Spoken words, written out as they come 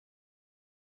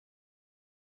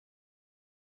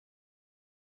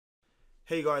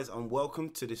Hey guys, and welcome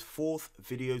to this fourth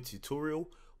video tutorial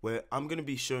where I'm going to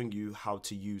be showing you how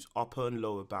to use upper and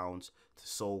lower bounds to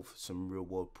solve some real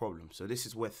world problems. So this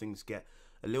is where things get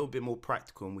a little bit more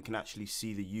practical and we can actually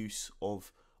see the use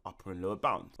of upper and lower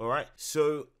bounds. Alright,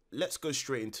 so let's go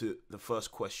straight into the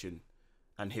first question,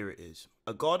 and here it is.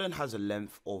 A garden has a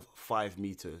length of 5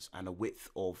 meters and a width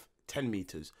of 10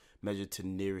 meters measured to the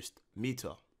nearest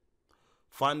meter.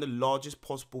 Find the largest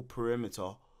possible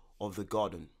perimeter of the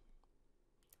garden.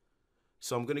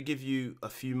 So I'm going to give you a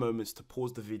few moments to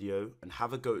pause the video and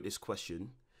have a go at this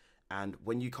question, and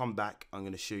when you come back I'm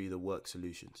going to show you the work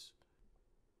solutions.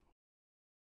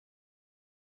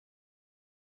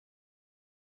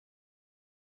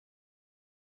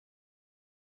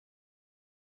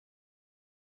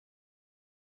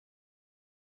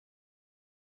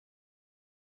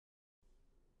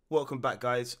 Welcome back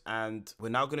guys, and we're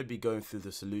now going to be going through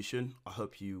the solution. I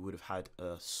hope you would have had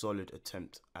a solid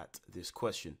attempt at this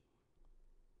question.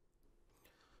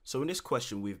 So in this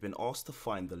question, we've been asked to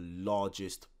find the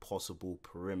largest possible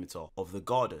perimeter of the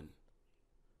garden.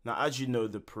 Now, as you know,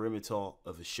 the perimeter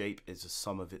of a shape is the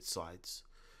sum of its sides.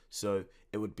 So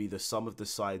it would be the sum of the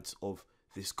sides of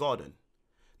this garden.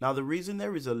 Now, the reason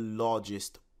there is a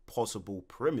largest possible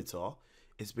perimeter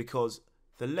is because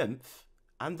the length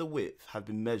and the width have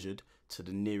been measured to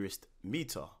the nearest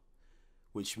meter,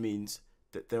 which means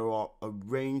that there are a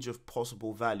range of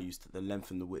possible values that the length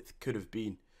and the width could have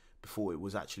been before it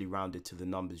was actually rounded to the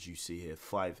numbers you see here,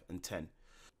 5 and 10.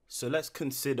 So let's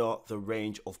consider the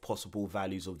range of possible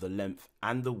values of the length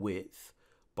and the width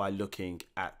by looking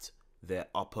at their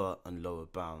upper and lower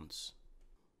bounds.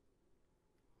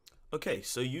 Okay,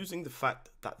 so using the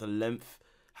fact that the length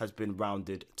has been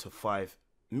rounded to 5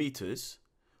 meters,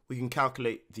 we can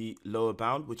calculate the lower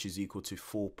bound, which is equal to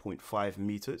 4.5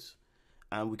 meters,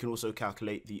 and we can also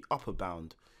calculate the upper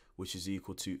bound, which is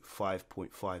equal to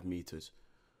 5.5 meters.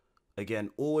 Again,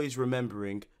 always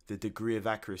remembering the degree of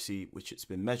accuracy which it's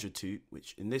been measured to,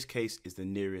 which in this case is the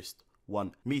nearest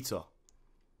 1 meter.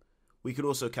 We could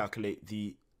also calculate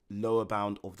the lower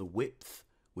bound of the width,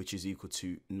 which is equal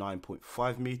to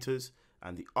 9.5 meters,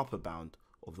 and the upper bound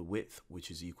of the width,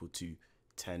 which is equal to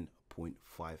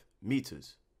 10.5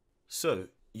 meters. So,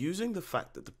 using the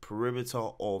fact that the perimeter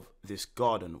of this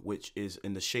garden, which is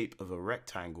in the shape of a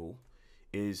rectangle,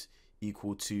 is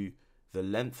equal to the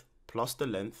length plus the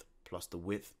length plus the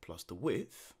width plus the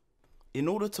width, in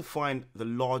order to find the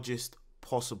largest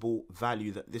possible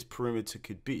value that this perimeter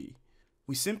could be,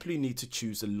 we simply need to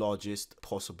choose the largest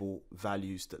possible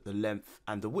values that the length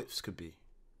and the widths could be.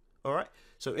 Alright,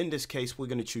 so in this case we're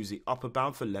going to choose the upper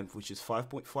bound for length, which is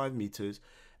 5.5 meters,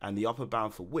 and the upper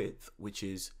bound for width, which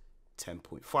is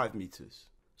 10.5 meters.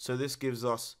 So this gives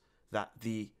us that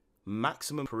the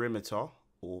maximum perimeter,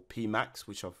 or P max,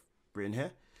 which I've written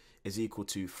here, is equal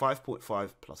to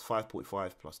 5.5 plus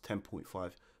 5.5 plus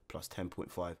 10.5 plus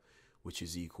 10.5, which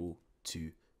is equal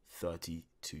to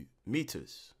 32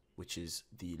 meters, which is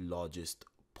the largest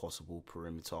possible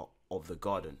perimeter of the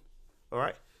garden. All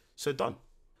right, so done.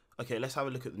 Okay, let's have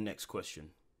a look at the next question.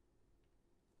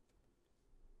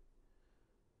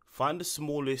 Find the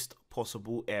smallest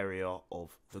possible area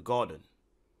of the garden.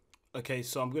 Okay,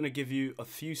 so I'm going to give you a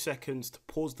few seconds to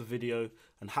pause the video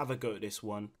and have a go at this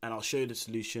one, and I'll show you the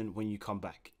solution when you come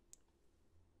back.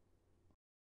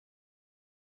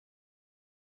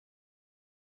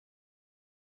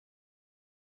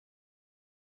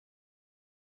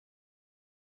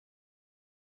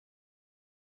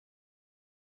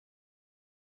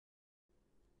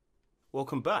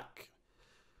 Welcome back.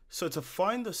 So to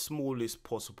find the smallest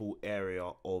possible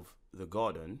area of the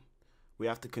garden, we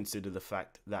have to consider the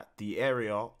fact that the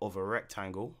area of a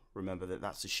rectangle, remember that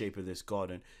that's the shape of this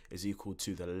garden, is equal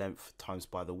to the length times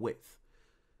by the width.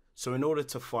 So in order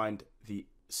to find the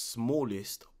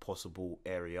smallest possible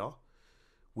area,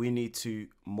 we need to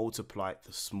multiply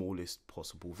the smallest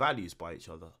possible values by each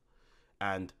other.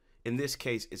 And in this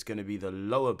case, it's going to be the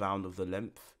lower bound of the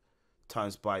length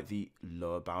times by the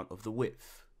lower bound of the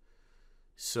width.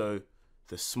 So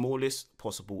the smallest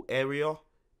possible area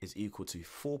is equal to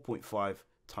 4.5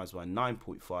 times by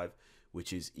 9.5,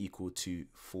 which is equal to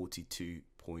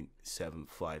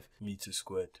 42.75 meters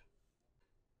squared.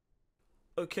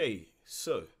 Okay,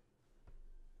 so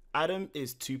Adam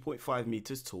is 2.5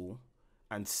 meters tall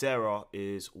and Sarah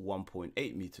is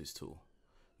 1.8 meters tall,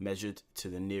 measured to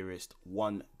the nearest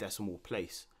 1 decimal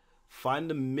place. Find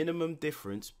the minimum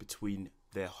difference between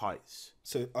their heights.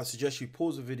 So I suggest you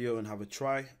pause the video and have a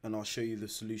try, and I'll show you the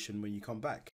solution when you come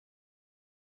back.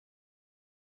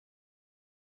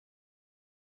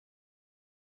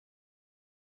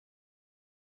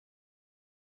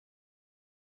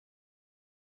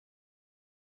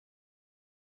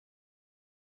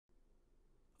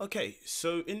 Okay,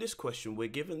 so in this question, we're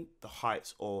given the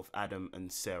heights of Adam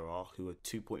and Sarah, who are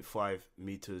 2.5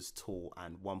 meters tall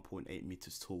and 1.8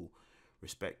 meters tall,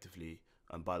 respectively.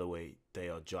 And by the way, they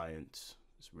are giants.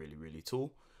 It's really, really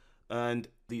tall. And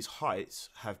these heights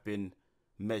have been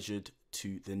measured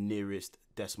to the nearest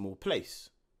decimal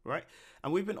place, right?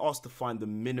 And we've been asked to find the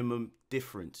minimum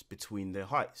difference between their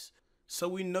heights. So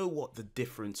we know what the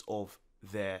difference of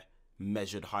their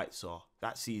measured heights are.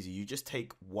 That's easy. You just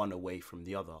take one away from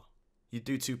the other. You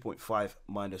do 2.5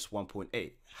 minus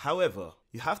 1.8. However,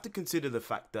 you have to consider the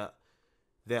fact that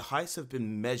their heights have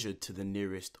been measured to the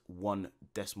nearest one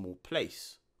decimal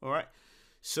place. All right.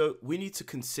 So we need to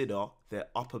consider their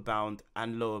upper bound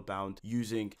and lower bound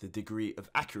using the degree of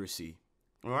accuracy.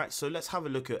 All right. So let's have a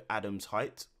look at Adam's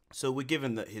height. So we're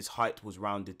given that his height was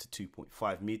rounded to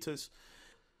 2.5 meters.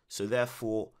 So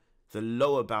therefore, the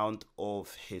lower bound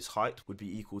of his height would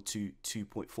be equal to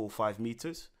 2.45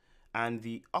 meters, and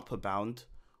the upper bound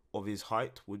of his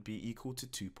height would be equal to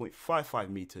 2.55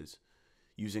 meters,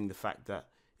 using the fact that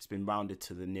it's been rounded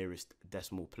to the nearest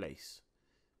decimal place.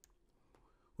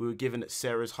 We were given that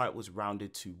Sarah's height was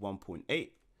rounded to 1.8,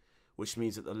 which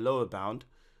means that the lower bound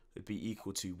would be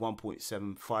equal to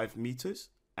 1.75 meters,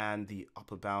 and the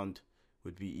upper bound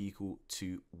would be equal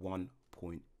to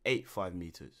 1.85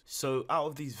 meters. So out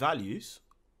of these values,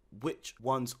 which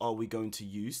ones are we going to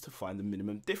use to find the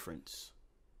minimum difference?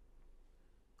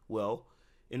 Well,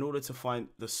 in order to find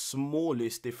the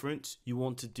smallest difference, you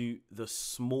want to do the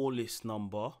smallest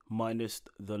number minus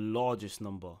the largest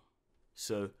number.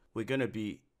 So we're going to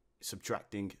be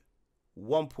subtracting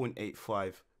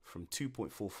 1.85 from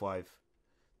 2.45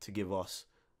 to give us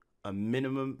a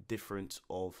minimum difference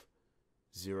of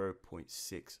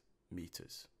 0.6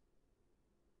 meters.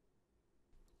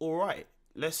 All right,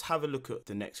 let's have a look at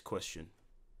the next question.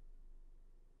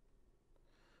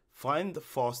 Find the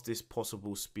fastest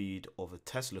possible speed of a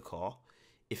Tesla car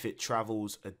if it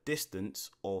travels a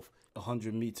distance of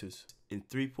 100 meters in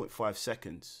 3.5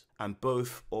 seconds. And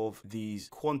both of these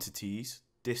quantities,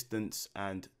 distance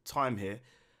and time here,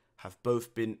 have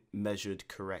both been measured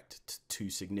correct to two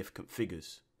significant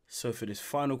figures. So for this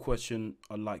final question,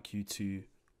 I'd like you to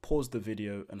pause the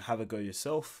video and have a go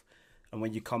yourself. And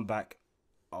when you come back,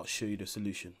 I'll show you the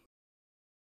solution.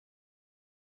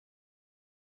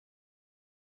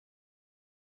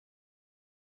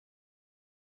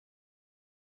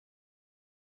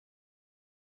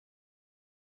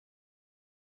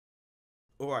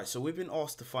 Alright, so we've been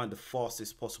asked to find the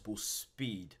fastest possible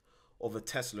speed of a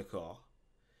Tesla car,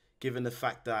 given the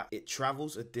fact that it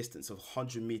travels a distance of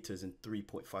 100 meters in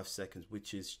 3.5 seconds,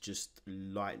 which is just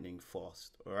lightning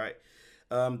fast. Alright.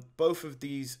 Both of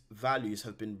these values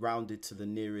have been rounded to the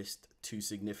nearest two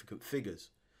significant figures.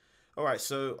 Alright,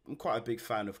 so I'm quite a big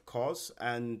fan of cars,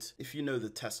 and if you know the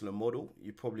Tesla model,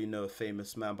 you probably know a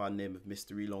famous man by the name of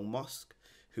Mr. Elon Musk,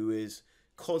 who is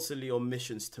constantly on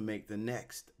missions to make the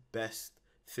next best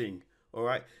thing.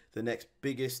 Alright, the next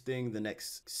biggest thing, the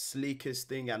next sleekest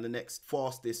thing, and the next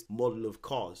fastest model of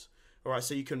cars. Alright,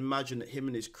 so you can imagine that him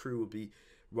and his crew will be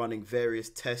running various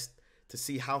tests to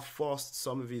see how fast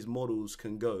some of his models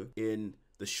can go in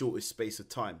the shortest space of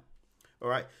time. All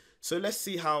right, so let's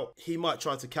see how he might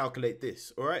try to calculate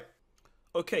this. All right.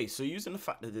 Okay, so using the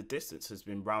fact that the distance has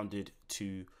been rounded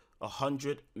to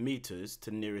 100 meters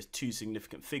to the nearest two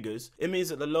significant figures, it means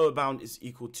that the lower bound is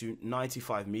equal to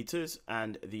 95 meters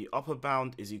and the upper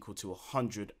bound is equal to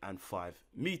 105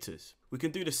 meters. We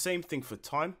can do the same thing for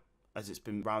time, as it's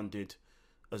been rounded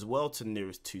as well to the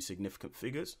nearest two significant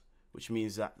figures, which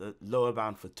means that the lower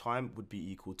bound for time would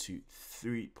be equal to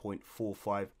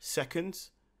 3.45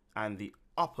 seconds and the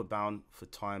upper bound for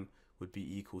time would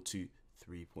be equal to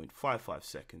 3.55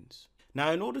 seconds.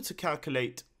 Now, in order to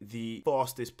calculate the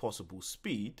fastest possible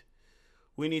speed,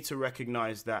 we need to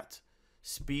recognize that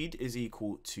speed is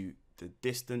equal to the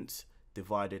distance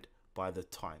divided by the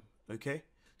time, okay?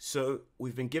 So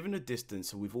we've been given a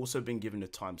distance and we've also been given a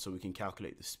time so we can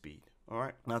calculate the speed. All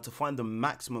right. Now, to find the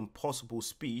maximum possible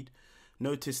speed,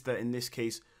 notice that in this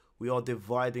case, we are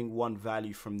dividing one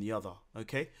value from the other.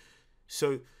 Okay.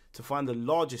 So to find the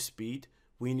largest speed,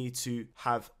 we need to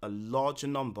have a larger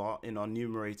number in our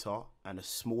numerator and a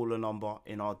smaller number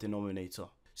in our denominator.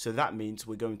 So that means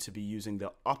we're going to be using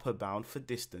the upper bound for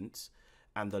distance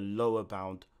and the lower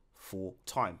bound for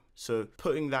time. So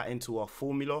putting that into our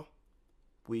formula,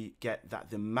 we get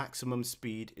that the maximum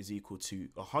speed is equal to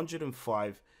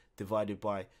 105 divided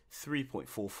by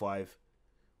 3.45,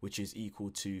 which is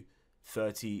equal to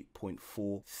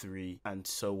 30.43 and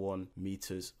so on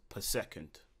meters per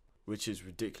second, which is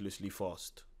ridiculously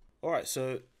fast. All right,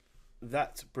 so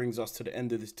that brings us to the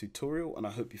end of this tutorial, and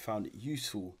I hope you found it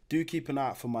useful. Do keep an eye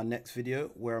out for my next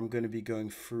video, where I'm going to be going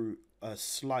through a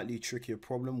slightly trickier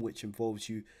problem which involves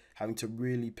you having to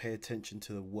really pay attention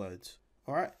to the words.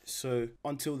 Alright, so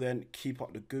until then, keep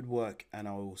up the good work and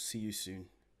I will see you soon.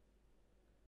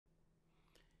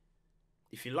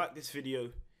 If you like this video,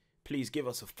 please give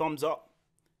us a thumbs up,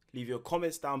 leave your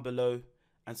comments down below,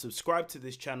 and subscribe to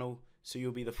this channel so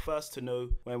you'll be the first to know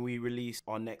when we release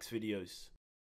our next videos.